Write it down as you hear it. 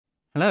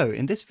Hello,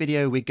 in this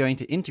video we're going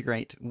to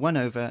integrate 1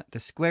 over the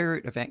square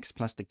root of x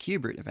plus the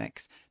cube root of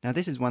x. Now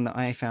this is one that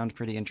I found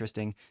pretty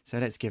interesting, so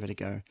let's give it a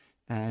go.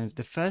 And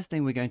the first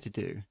thing we're going to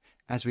do,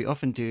 as we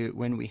often do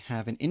when we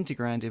have an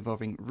integrand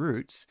involving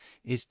roots,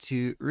 is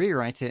to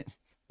rewrite it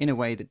in a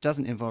way that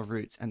doesn't involve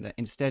roots and that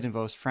instead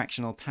involves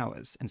fractional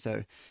powers. And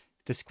so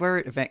the square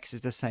root of x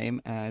is the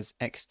same as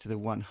x to the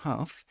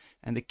 1/2,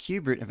 and the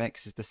cube root of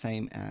x is the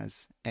same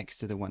as x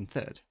to the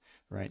 1/3.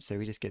 Right, so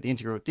we just get the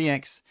integral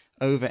dx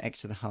over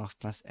x to the half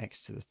plus x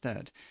to the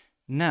third.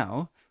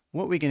 Now,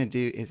 what we're going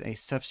to do is a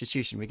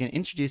substitution. We're going to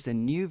introduce a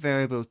new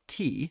variable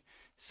t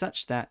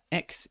such that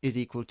x is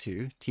equal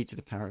to t to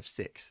the power of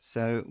 6.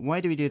 So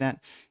why do we do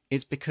that?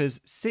 It's because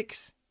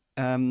 6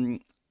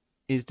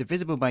 is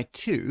divisible by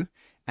 2,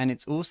 and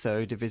it's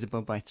also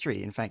divisible by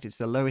 3. In fact, it's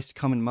the lowest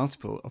common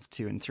multiple of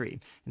 2 and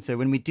 3. And so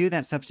when we do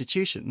that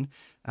substitution,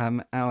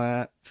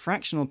 our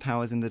fractional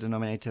powers in the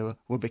denominator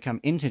will become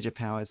integer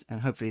powers,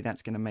 and hopefully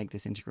that's going to make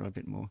this integral a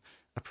bit more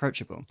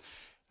approachable.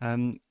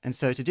 And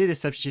so to do this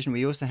substitution,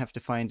 we also have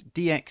to find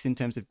dx in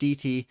terms of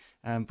dt.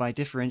 By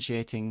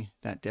differentiating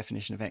that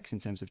definition of x in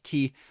terms of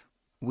t,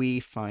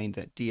 we find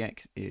that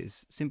dx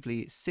is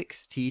simply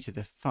 6t to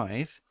the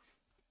 5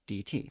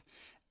 dt.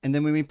 And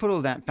then when we put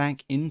all that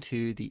back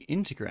into the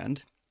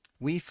integrand,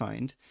 we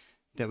find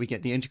that we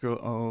get the integral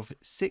of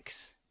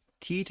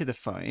 6t to the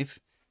 5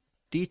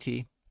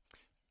 dt.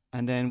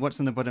 And then what's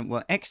on the bottom?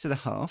 Well, x to the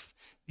half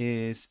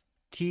is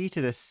t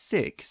to the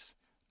 6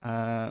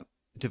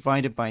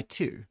 divided by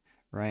 2,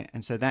 right?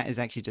 And so that is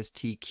actually just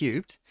t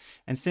cubed.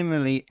 And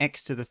similarly,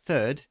 x to the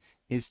third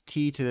is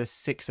t to the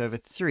 6 over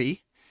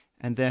 3,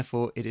 and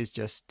therefore it is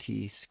just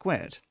t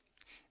squared.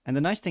 And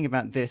the nice thing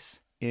about this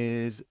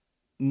is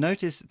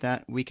notice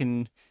that we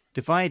can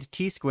divide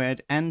t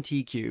squared and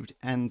t cubed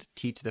and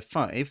t to the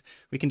 5.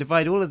 We can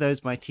divide all of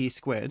those by t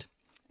squared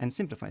and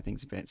simplify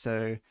things a bit.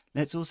 So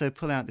let's also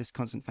pull out this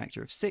constant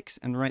factor of 6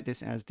 and write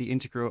this as the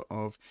integral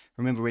of,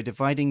 remember we're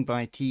dividing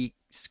by t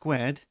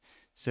squared,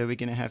 so we're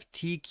going to have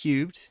t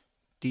cubed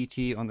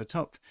dt on the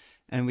top,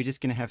 and we're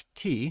just going to have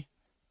t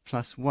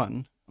plus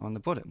 1 on the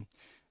bottom.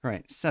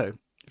 Right, so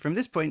from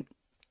this point,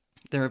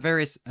 there are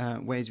various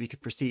ways we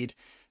could proceed.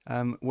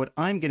 What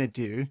I'm going to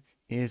do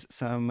is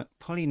some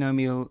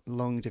polynomial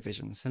long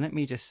division. So let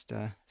me just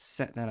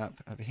set that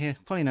up over here,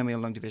 polynomial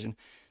long division.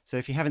 So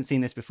if you haven't seen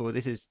this before,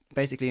 this is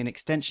basically an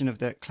extension of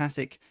the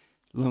classic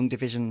long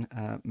division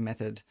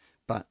method,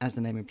 but as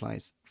the name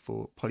implies,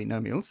 for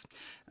polynomials.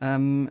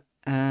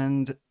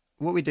 And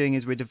what we're doing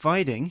is we're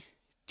dividing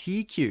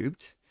t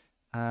cubed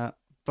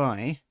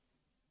by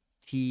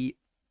t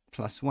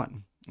plus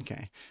 1.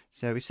 Okay,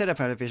 so we've set up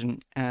our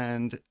division,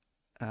 and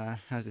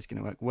how's this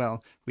going to work?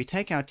 Well, we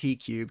take our t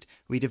cubed,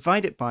 we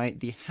divide it by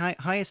the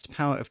highest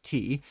power of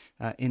t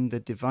in the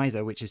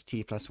divisor, which is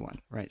t plus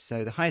 1, right?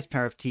 So the highest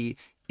power of t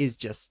is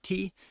just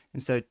t,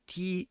 and so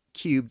t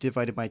cubed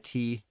divided by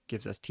t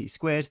gives us t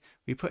squared.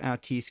 We put our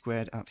t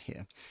squared up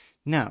here.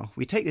 Now,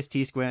 we take this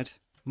t squared,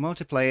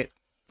 multiply it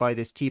by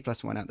this t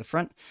plus 1 out the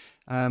front,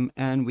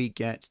 and we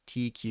get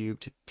t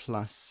cubed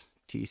plus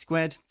t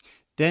squared.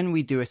 Then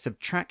we do a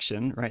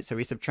subtraction, right? So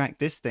we subtract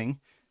this thing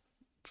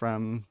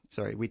from,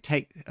 we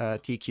take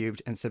t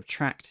cubed and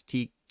subtract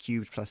t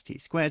cubed plus t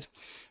squared.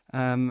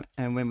 And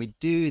when we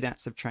do that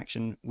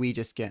subtraction, we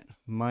just get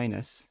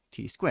minus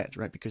t squared,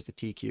 right? Because the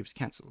t cube's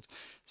cancelled.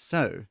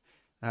 So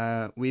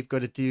we've got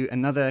to do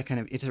another kind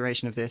of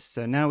iteration of this.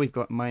 So now we've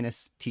got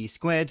minus t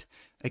squared.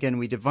 Again,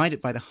 we divide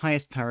it by the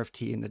highest power of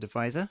t in the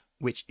divisor,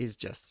 which is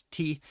just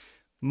t.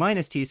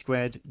 Minus t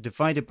squared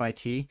divided by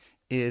t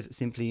is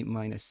simply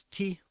minus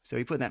t. So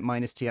we put that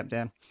minus t up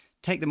there.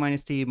 Take the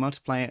minus t,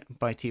 multiply it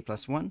by t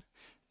plus 1,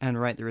 and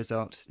write the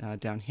result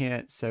down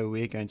here. So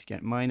we're going to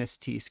get minus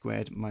t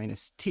squared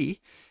minus t.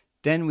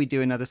 Then we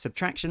do another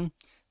subtraction.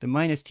 The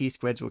minus t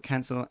squareds will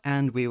cancel,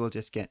 and we will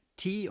just get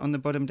t on the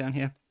bottom down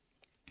here.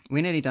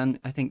 We're nearly done.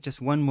 I think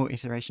just one more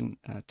iteration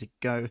to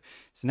go.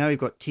 So now we've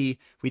got t.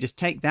 We just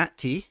take that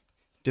t,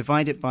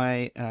 divide it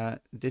by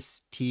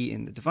this t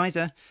in the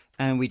divisor,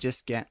 and we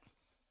just get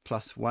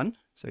plus 1.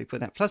 So we put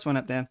that plus 1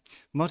 up there,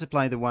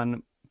 multiply the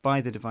 1 by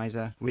the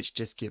divisor, which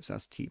just gives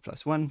us t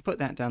plus 1. Put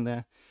that down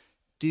there,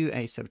 do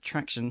a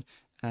subtraction,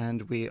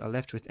 and we are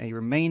left with a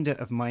remainder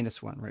of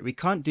minus 1, right? We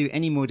can't do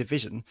any more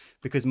division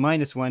because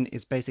minus 1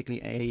 is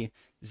basically a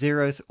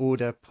 0th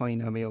order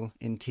polynomial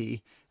in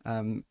t,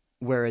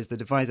 whereas the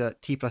divisor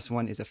t plus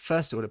 1 is a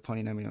first order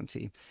polynomial in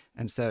t.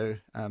 And so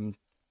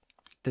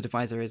the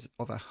divisor is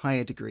of a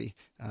higher degree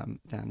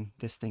than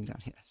this thing down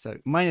here. So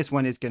minus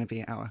 1 is going to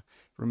be our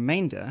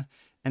remainder.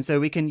 And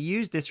so we can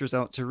use this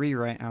result to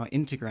rewrite our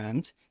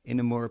integrand in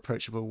a more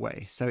approachable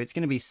way. So it's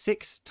going to be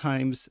 6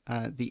 times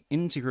the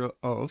integral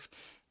of,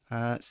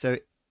 so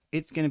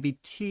it's going to be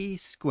t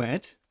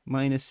squared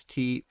minus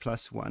t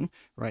plus 1,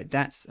 right?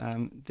 That's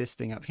this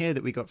thing up here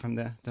that we got from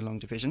the long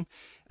division.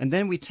 And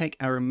then we take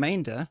our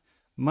remainder,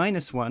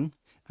 minus 1,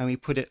 and we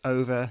put it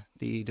over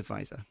the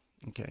divisor,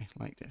 okay,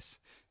 like this.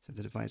 So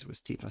the divisor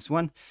was t plus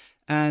 1,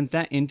 and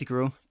that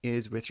integral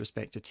is with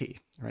respect to t,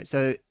 right?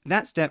 So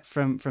that step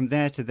from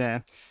there to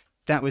there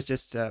that was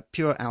just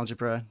pure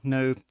algebra,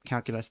 no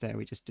calculus there.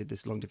 We just did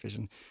this long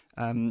division.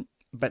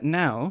 But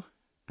now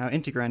our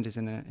integrand is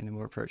in a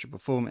more approachable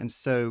form, and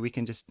so we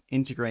can just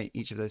integrate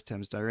each of those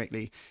terms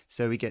directly.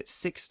 So we get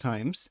 6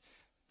 times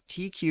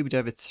t cubed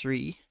over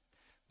 3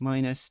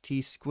 minus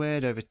t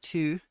squared over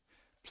 2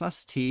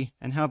 plus t,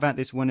 and how about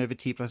this 1 over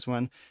t plus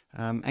 1?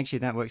 Actually,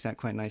 that works out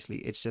quite nicely.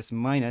 It's just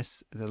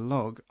minus the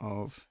log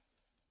of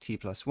t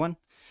plus 1,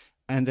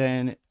 and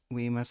then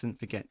we mustn't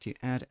forget to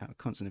add our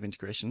constant of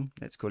integration.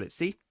 Let's call it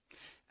c.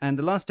 And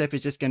the last step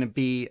is just going to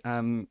be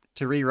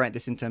to rewrite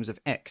this in terms of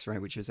x,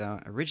 right, which was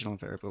our original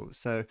variable.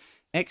 So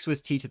x was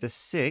t to the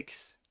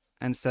 6th,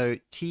 and so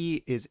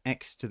t is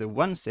x to the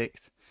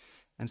 1/6.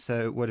 And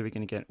so what are we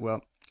going to get?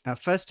 Well, our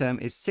first term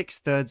is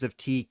 6/3 of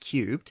t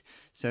cubed.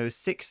 So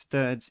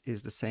 6/3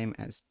 is the same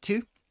as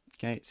 2.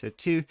 Okay, so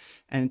 2,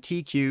 and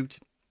t cubed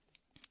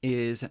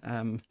is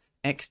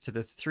x to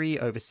the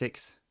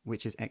 3/6,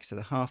 which is x to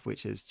the half,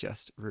 which is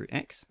just root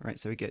x, right?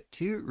 So we get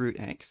 2 root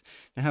x.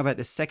 Now, how about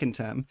the second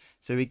term?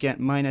 So we get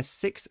minus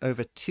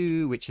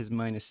 6/2, which is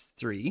minus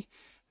 3.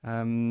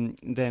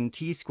 Then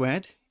t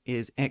squared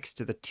is x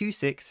to the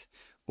 2/6,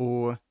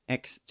 or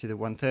x to the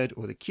 1/3,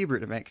 or the cube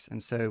root of x.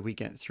 And so we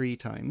get 3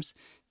 times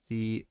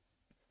the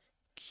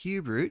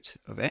cube root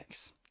of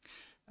x.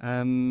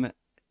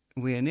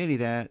 We're nearly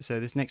there. So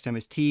this next term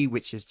is t,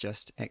 which is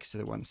just x to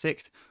the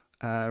 1/6.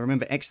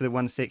 Remember, x to the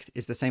 1/6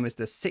 is the same as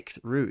the 6th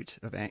root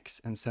of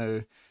x, and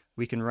so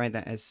we can write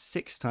that as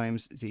 6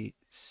 times the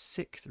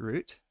 6th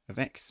root of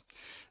x.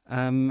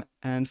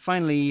 And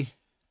finally,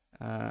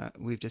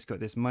 we've just got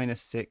this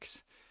minus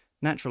 6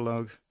 natural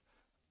log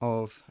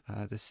of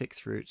the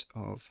 6th root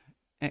of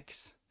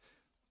x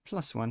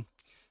plus 1.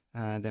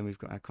 Then we've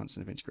got our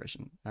constant of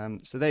integration.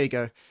 So there you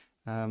go.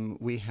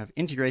 We have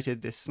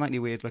integrated this slightly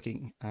weird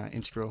looking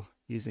integral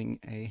using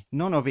a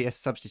non-obvious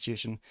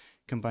substitution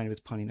combined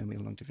with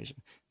polynomial long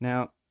division.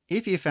 Now,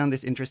 if you found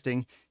this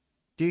interesting,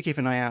 do keep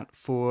an eye out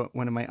for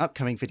one of my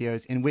upcoming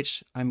videos in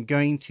which I'm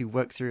going to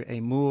work through a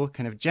more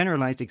kind of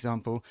generalized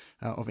example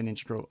of an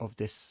integral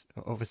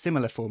of a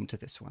similar form to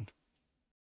this one.